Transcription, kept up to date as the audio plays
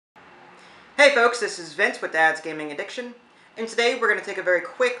Hey folks, this is Vince with Dad's Gaming Addiction, and today we're going to take a very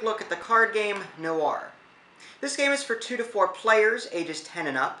quick look at the card game NOIR. This game is for 2 to 4 players, ages 10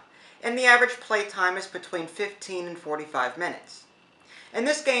 and up, and the average play time is between 15 and 45 minutes. In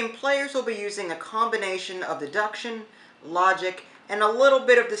this game, players will be using a combination of deduction, logic, and a little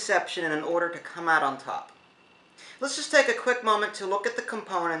bit of deception in order to come out on top. Let's just take a quick moment to look at the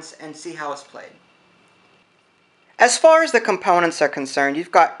components and see how it's played. As far as the components are concerned,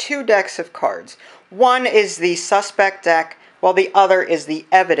 you've got 2 decks of cards. One is the suspect deck, while the other is the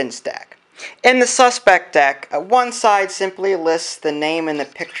evidence deck. In the suspect deck, one side simply lists the name and the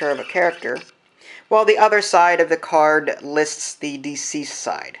picture of a character, while the other side of the card lists the deceased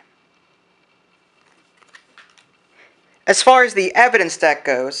side. As far as the evidence deck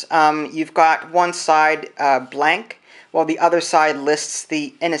goes, you've got one side blank, while the other side lists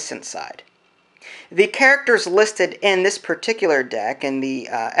the innocent side. The characters listed in this particular deck, in the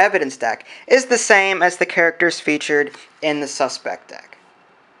evidence deck, is the same as the characters featured in the suspect deck.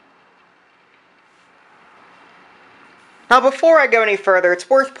 Now, before I go any further, it's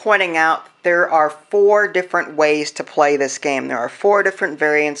worth pointing out there are 4 different ways to play this game. There are 4 different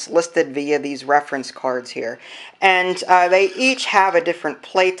variants listed via these reference cards here, and they each have a different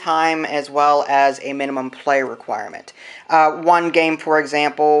play time as well as a minimum play requirement. One game, for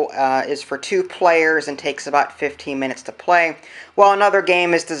example, is for 2 players and takes about 15 minutes to play, while another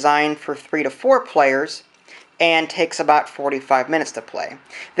game is designed for 3 to 4 players and takes about 45 minutes to play.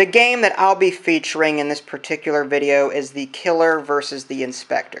 The game that I'll be featuring in this particular video is the Killer versus the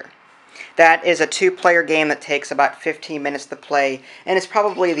Inspector. That is a 2-player game that takes about 15 minutes to play, and is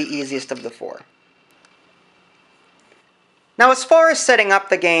probably the easiest of the 4. Now, as far as setting up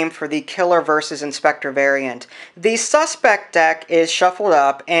the game for the Killer versus Inspector variant, the suspect deck is shuffled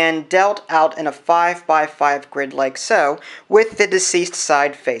up and dealt out in a 5x5 grid like so, with the deceased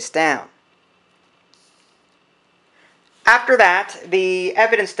side face down. After that, the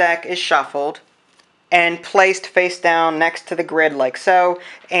evidence deck is shuffled and placed face down next to the grid like so,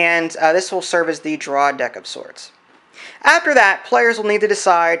 and this will serve as the draw deck of sorts. After that, players will need to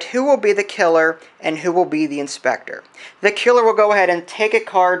decide who will be the killer and who will be the inspector. The killer will go ahead and take a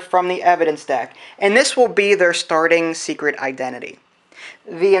card from the evidence deck, and this will be their starting secret identity.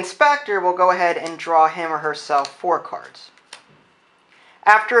 The inspector will go ahead and draw him or herself 4 cards.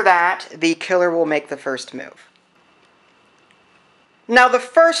 After that, the killer will make the first move. Now, the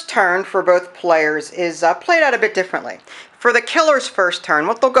first turn for both players is played out a bit differently. For the killer's first turn,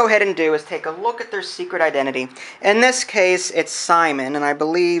 what they'll go ahead and do is take a look at their secret identity. In this case, it's Simon, and I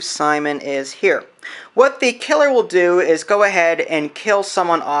believe Simon is here. What the killer will do is go ahead and kill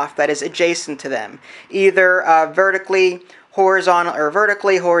someone off that is adjacent to them, either vertically,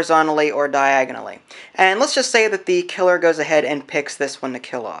 horizontally, or diagonally. And let's just say that the killer goes ahead and picks this one to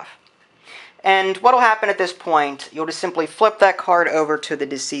kill off. And what will happen at this point, you'll just simply flip that card over to the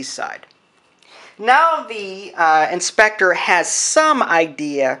deceased side. Now the inspector has some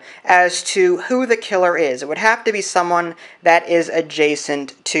idea as to who the killer is. It would have to be someone that is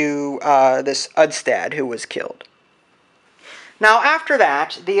adjacent to this Udstad who was killed. Now, after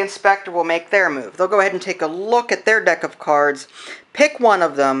that, the inspector will make their move. They'll go ahead and take a look at their deck of cards, pick one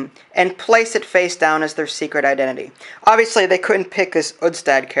of them, and place it face down as their secret identity. Obviously, they couldn't pick this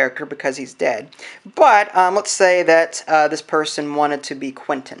Udstad character because he's dead, but let's say that this person wanted to be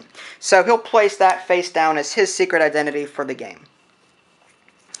Quentin. So he'll place that face down as his secret identity for the game.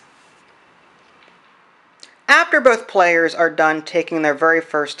 After both players are done taking their very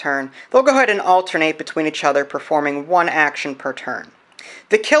first turn, they'll go ahead and alternate between each other, performing 1 action per turn.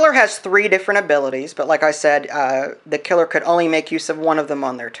 The killer has 3 different abilities, but like I said, the killer could only make use of one of them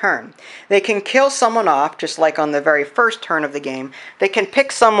on their turn. They can kill someone off, just like on the very first turn of the game. They can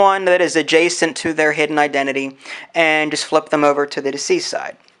pick someone that is adjacent to their hidden identity and just flip them over to the deceased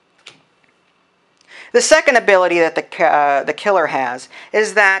side. The second ability that the killer has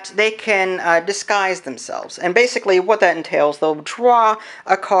is that they can disguise themselves. And basically what that entails, they'll draw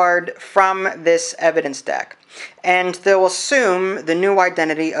a card from this evidence deck, and they'll assume the new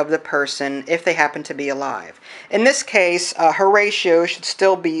identity of the person if they happen to be alive. In this case, Horatio should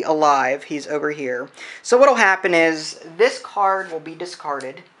still be alive. He's over here. So what will happen is this card will be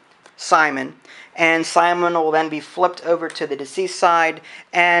discarded, Simon, and Simon will then be flipped over to the deceased side,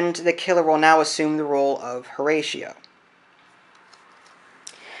 and the killer will now assume the role of Horatio.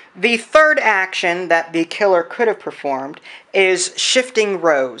 The third action that the killer could have performed is shifting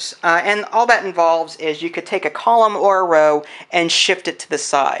rows, and all that involves is you could take a column or a row and shift it to the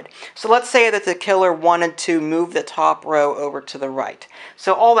side. So let's say that the killer wanted to move the top row over to the right.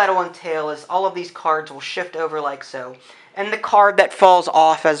 So all that will entail is all of these cards will shift over like so, and the card that falls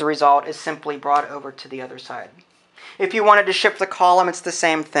off as a result is simply brought over to the other side. If you wanted to shift the column, it's the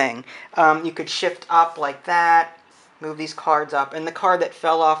same thing. You could shift up like that, move these cards up, and the card that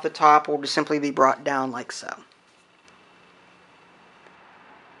fell off the top will just simply be brought down like so.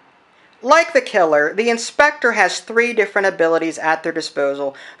 Like the killer, the inspector has 3 different abilities at their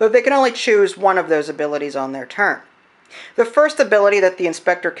disposal, though they can only choose one of those abilities on their turn. The first ability that the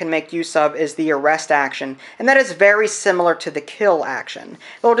inspector can make use of is the arrest action, and that is very similar to the kill action.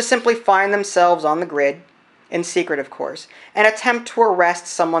 They'll just simply find themselves on the grid, in secret of course, and attempt to arrest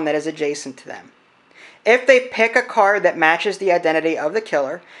someone that is adjacent to them. If they pick a card that matches the identity of the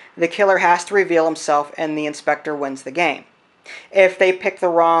killer has to reveal himself and the inspector wins the game. If they pick the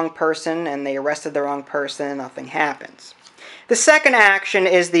wrong person and they arrested the wrong person, nothing happens. The second action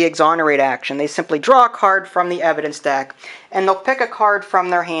is the exonerate action. They simply draw a card from the evidence deck, and they'll pick a card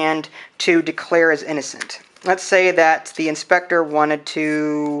from their hand to declare as innocent. Let's say that the inspector wanted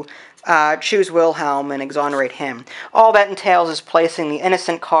to choose Wilhelm and exonerate him. All that entails is placing the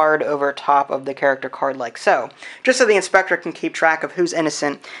innocent card over top of the character card like so, just so the inspector can keep track of who's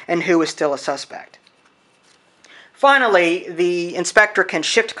innocent and who is still a suspect. Finally, the inspector can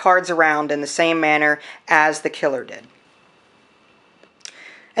shift cards around in the same manner as the killer did.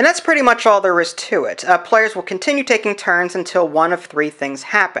 And that's pretty much all there is to it. Players will continue taking turns until one of 3 things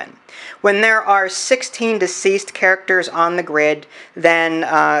happen. When there are 16 deceased characters on the grid, then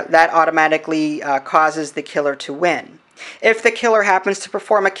that automatically causes the killer to win. If the killer happens to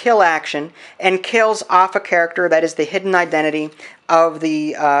perform a kill action and kills off a character that is the hidden identity of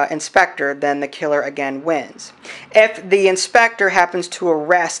the inspector, then the killer again wins. If the inspector happens to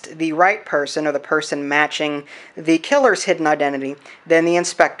arrest the right person, or the person matching the killer's hidden identity, then the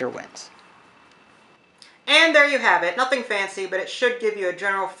inspector wins. And there you have it. Nothing fancy, but it should give you a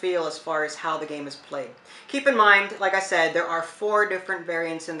general feel as far as how the game is played. Keep in mind, like I said, there are 4 different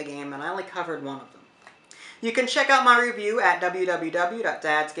variants in the game, and I only covered one of them. You can check out my review at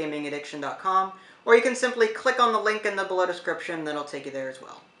www.dadsgamingaddiction.com, or you can simply click on the link in the below description, then it'll take you there as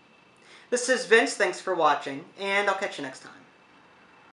well. This is Vince, thanks for watching, and I'll catch you next time.